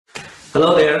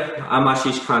Hello there, I'm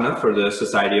Ashish Khanna for the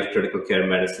Society of Critical Care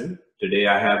Medicine. Today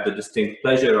I have the distinct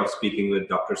pleasure of speaking with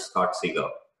Dr. Scott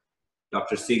Siegel.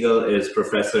 Dr. Siegel is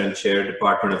Professor and Chair,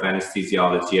 Department of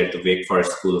Anesthesiology at the Wake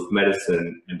Forest School of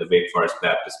Medicine and the Wake Forest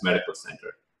Baptist Medical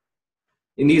Center.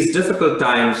 In these difficult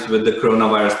times with the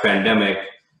coronavirus pandemic,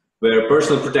 where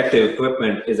personal protective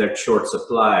equipment is at short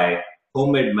supply,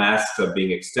 homemade masks are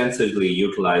being extensively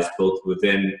utilized both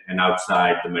within and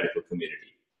outside the medical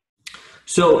community.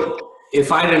 So, if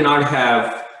I did not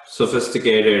have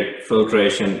sophisticated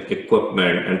filtration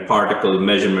equipment and particle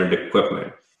measurement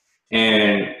equipment,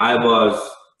 and I was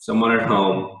someone at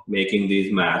home making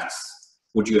these masks,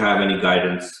 would you have any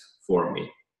guidance for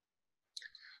me?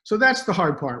 So that's the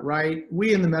hard part, right?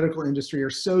 We in the medical industry are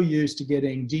so used to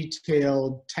getting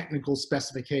detailed technical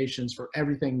specifications for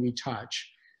everything we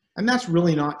touch. And that's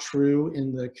really not true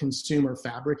in the consumer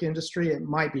fabric industry. It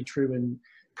might be true in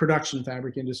production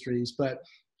fabric industries, but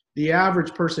the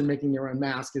average person making their own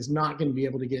mask is not going to be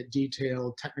able to get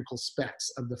detailed technical specs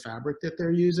of the fabric that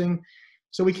they're using.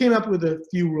 So we came up with a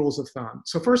few rules of thumb.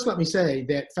 So first, let me say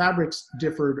that fabrics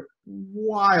differed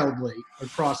wildly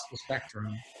across the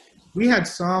spectrum. We had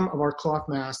some of our cloth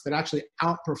masks that actually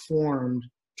outperformed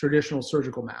traditional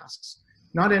surgical masks.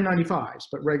 Not N95s,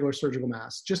 but regular surgical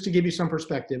masks. Just to give you some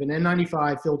perspective, an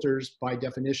N95 filters, by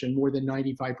definition, more than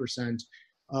 95%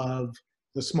 of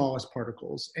the smallest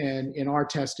particles. And in our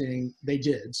testing, they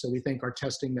did. So we think our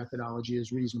testing methodology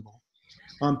is reasonable.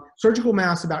 Surgical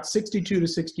masks, about 62 to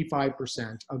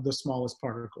 65% of the smallest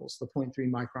particles, the 0.3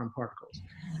 micron particles.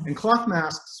 And cloth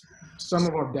masks, some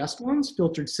of our best ones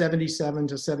filtered 77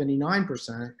 to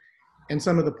 79%. And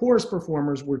some of the poorest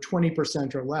performers were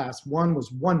 20% or less. One was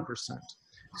 1%.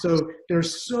 So they're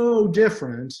so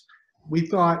different. We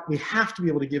thought we have to be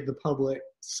able to give the public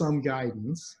some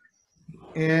guidance.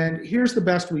 And here's the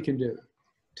best we can do.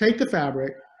 Take the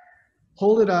fabric,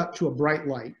 hold it up to a bright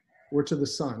light or to the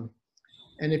sun.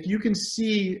 And if you can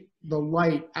see the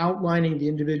light outlining the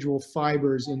individual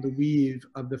fibers in the weave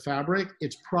of the fabric,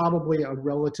 it's probably a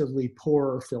relatively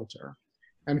poorer filter.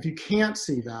 And if you can't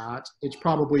see that, it's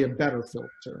probably a better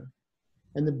filter.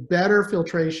 And the better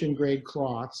filtration grade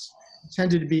cloths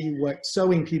tended to be what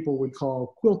sewing people would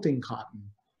call quilting cotton.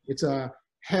 It's a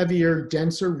heavier,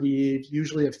 denser weave,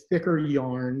 usually of thicker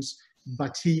yarns.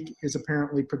 Batik is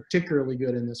apparently particularly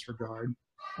good in this regard.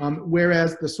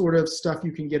 Whereas the sort of stuff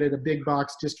you can get at a big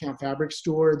box discount fabric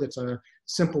store that's a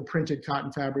simple printed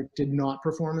cotton fabric did not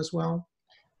perform as well.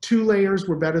 2 layers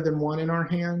were better than 1 in our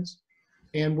hands.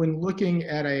 And when looking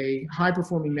at a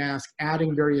high-performing mask,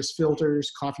 adding various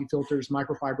filters, coffee filters,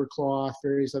 microfiber cloth,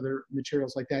 various other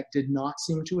materials like that did not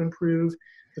seem to improve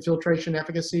the filtration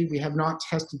efficacy. We have not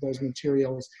tested those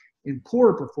materials in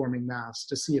poorer performing masks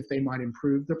to see if they might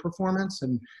improve the performance.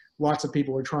 And lots of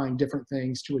people are trying different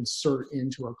things to insert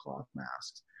into a cloth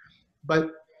mask.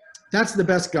 But that's the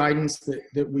best guidance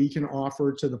that we can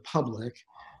offer to the public.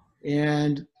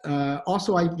 And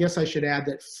also, I guess I should add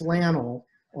that flannel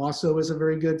also is a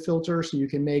very good filter. So you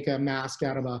can make a mask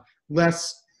out of a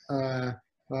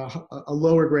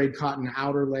lower grade cotton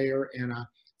outer layer and a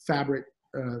fabric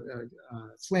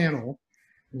flannel.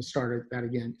 We'll start that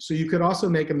again. So you could also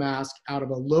make a mask out of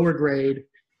a lower grade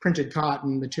printed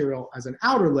cotton material as an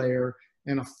outer layer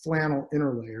and a flannel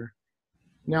inner layer.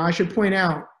 Now I should point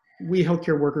out, we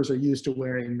healthcare workers are used to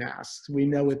wearing masks. We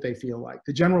know what they feel like.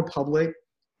 The general public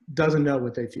doesn't know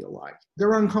what they feel like.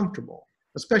 They're uncomfortable,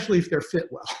 especially if they're fit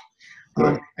well.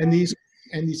 Right. And these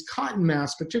cotton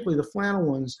masks, particularly the flannel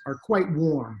ones, are quite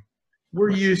warm. We're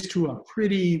used to a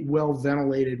pretty well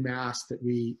ventilated mask that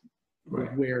we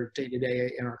wear day to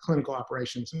day in our clinical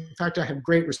operations. In fact, I have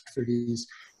great respect for these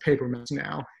paper masks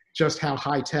now, just how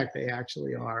high tech they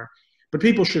actually are. But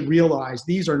people should realize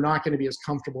these are not going to be as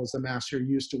comfortable as the masks you're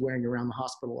used to wearing around the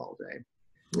hospital all day.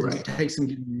 Right. It takes some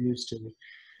getting used to.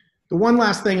 The one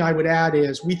last thing I would add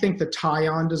is we think the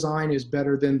tie-on design is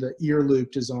better than the ear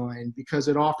loop design because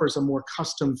it offers a more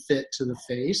custom fit to the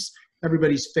face.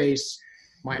 Everybody's face,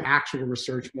 my actual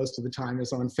research most of the time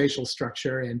is on facial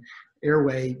structure and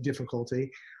airway difficulty.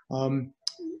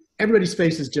 Everybody's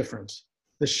face is different.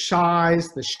 The size,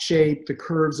 the shape, the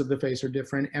curves of the face are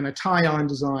different, and a tie-on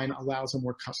design allows a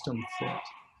more custom fit.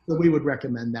 So we would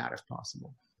recommend that if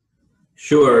possible.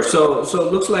 Sure. So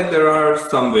it looks like there are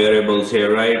some variables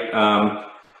here, right?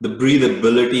 The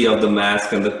breathability of the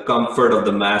mask and the comfort of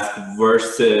the mask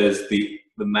versus the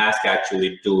mask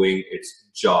actually doing its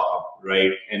job, right?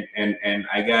 And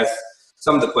I guess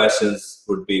some of the questions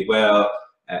would be, well,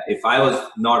 if I was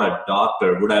not a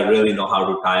doctor, would I really know how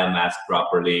to tie a mask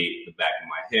properly the back of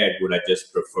my head? Would I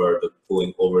just prefer the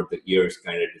going over the ears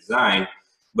kind of design?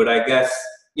 But I guess,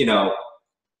 you know,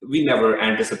 we never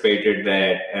anticipated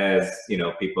that as,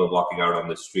 people walking out on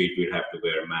the street, we'd have to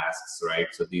wear masks, right?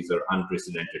 So these are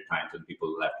unprecedented times when people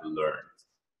will have to learn.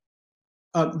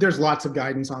 There's lots of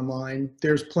guidance online.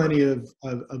 There's plenty of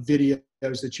videos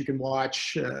that you can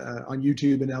watch on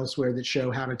YouTube and elsewhere that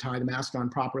show how to tie the mask on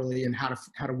properly and how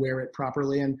to wear it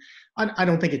properly. And I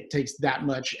don't think it takes that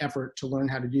much effort to learn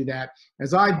how to do that.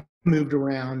 As I've moved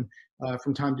around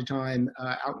from time to time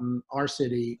out in our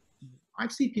city, I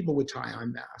see people with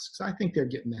tie-on masks. I think they're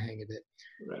getting the hang of it.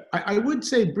 Right. I would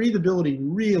say breathability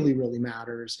really, really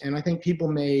matters. And I think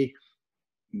people may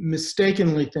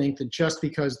mistakenly think that just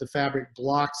because the fabric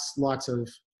blocks lots of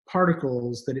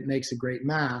particles that it makes a great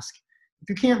mask. If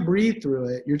you can't breathe through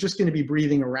it, you're just going to be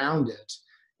breathing around it.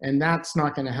 And that's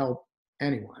not going to help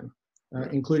anyone,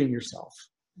 including yourself.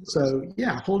 So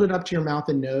yeah, hold it up to your mouth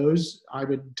and nose, I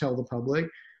would tell the public.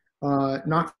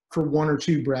 Not for 1 or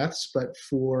 2 breaths, but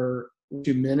for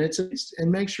 2 minutes,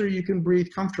 and make sure you can breathe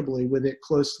comfortably with it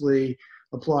closely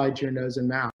applied to your nose and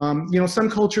mouth. Some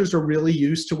cultures are really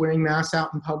used to wearing masks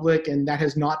out in public, and that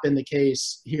has not been the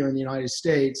case here in the United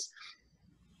States.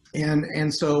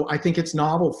 And so I think it's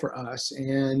novel for us,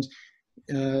 and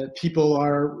people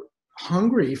are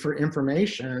hungry for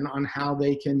information on how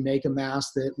they can make a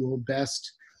mask that will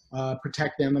best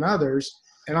protect them and others.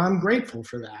 And I'm grateful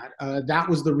for that. That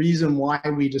was the reason why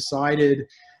we decided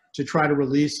to try to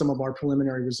release some of our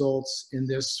preliminary results in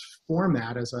this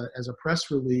format as a press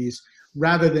release,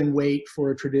 rather than wait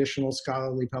for a traditional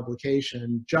scholarly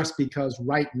publication, just because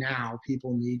right now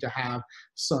people need to have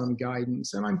some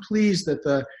guidance. And I'm pleased that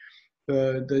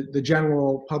the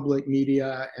general public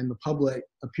media and the public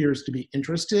appears to be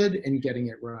interested in getting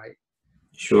it right.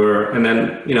 Sure. And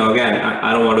then, again,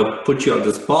 I don't want to put you on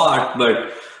the spot,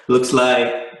 but looks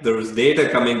like there was data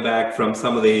coming back from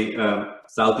some of the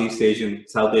South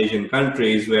Asian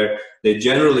countries where they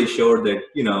generally showed that,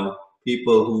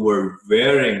 people who were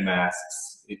wearing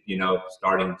masks,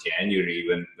 starting January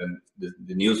when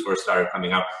the news first started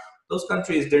coming out, those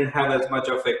countries didn't have as much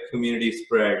of a community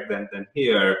spread than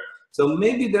here. So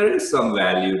maybe there is some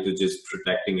value to just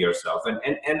protecting yourself.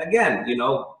 And again,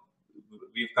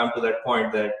 we've come to that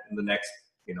point that in the next,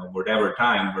 whatever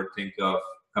time we're thinking of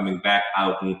coming back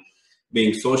out and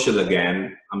being social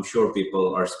again, I'm sure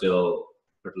people are still,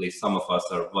 or at least some of us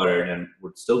are worried and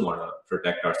would still want to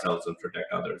protect ourselves and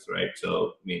protect others, right?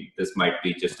 So, this might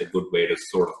be just a good way to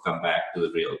sort of come back to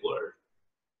the real world.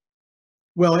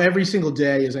 Well, every single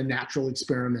day is a natural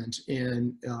experiment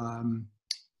in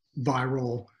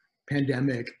viral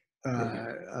pandemic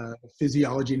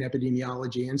physiology and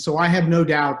epidemiology. And so I have no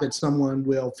doubt that someone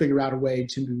will figure out a way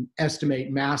to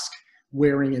estimate mask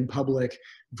wearing in public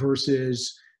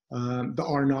versus the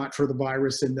R naught for the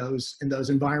virus in those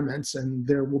environments. And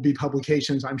there will be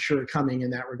publications, I'm sure, coming in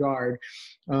that regard.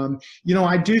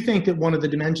 I do think that one of the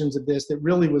dimensions of this that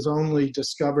really was only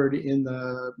discovered in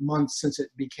the months since it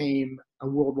became a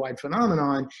worldwide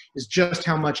phenomenon is just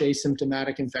how much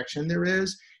asymptomatic infection there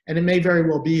is. And it may very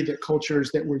well be that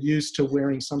cultures that were used to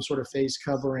wearing some sort of face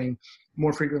covering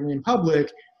more frequently in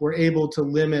public were able to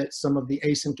limit some of the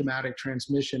asymptomatic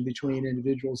transmission between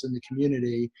individuals in the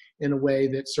community in a way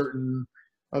that certain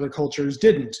other cultures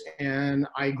didn't. And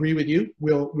I agree with you.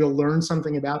 We'll learn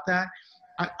something about that.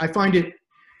 I find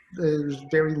there's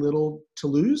very little to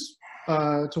lose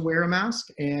to wear a mask.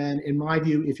 And in my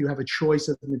view, if you have a choice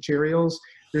of materials,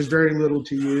 there's very little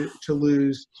to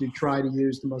lose to try to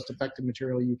use the most effective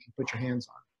material you can put your hands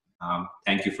on.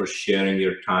 Thank you for sharing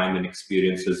your time and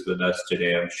experiences with us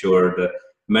today. I'm sure the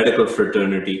medical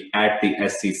fraternity at the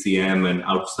SCCM and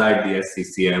outside the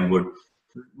SCCM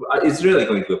is really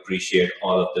going to appreciate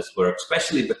all of this work,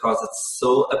 especially because it's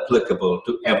so applicable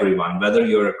to everyone, whether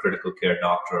you're a critical care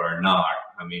doctor or not.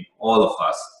 All of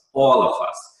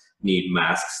us need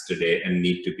masks today and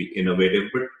need to be innovative,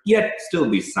 but yet still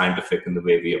be scientific in the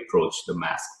way we approach the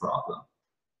mask problem.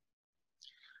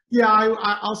 Yeah,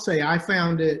 I'll say I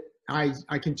found it,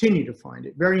 I continue to find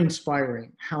it very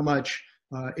inspiring how much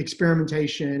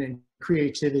experimentation and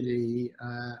creativity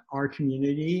our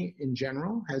community in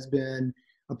general has been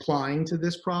applying to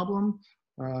this problem.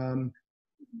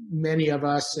 Many of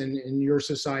us in your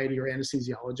society are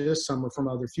anesthesiologists, some are from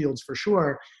other fields for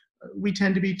sure. We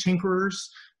tend to be tinkerers.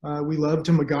 We love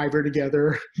to MacGyver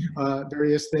together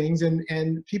various things,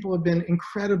 and people have been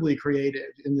incredibly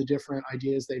creative in the different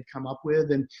ideas they've come up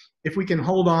with. And if we can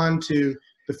hold on to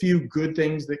the few good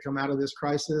things that come out of this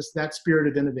crisis, that spirit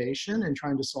of innovation and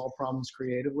trying to solve problems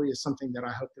creatively is something that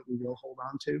I hope that we will hold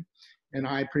on to. And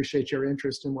I appreciate your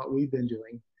interest in what we've been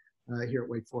doing here at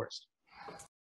Wake Forest.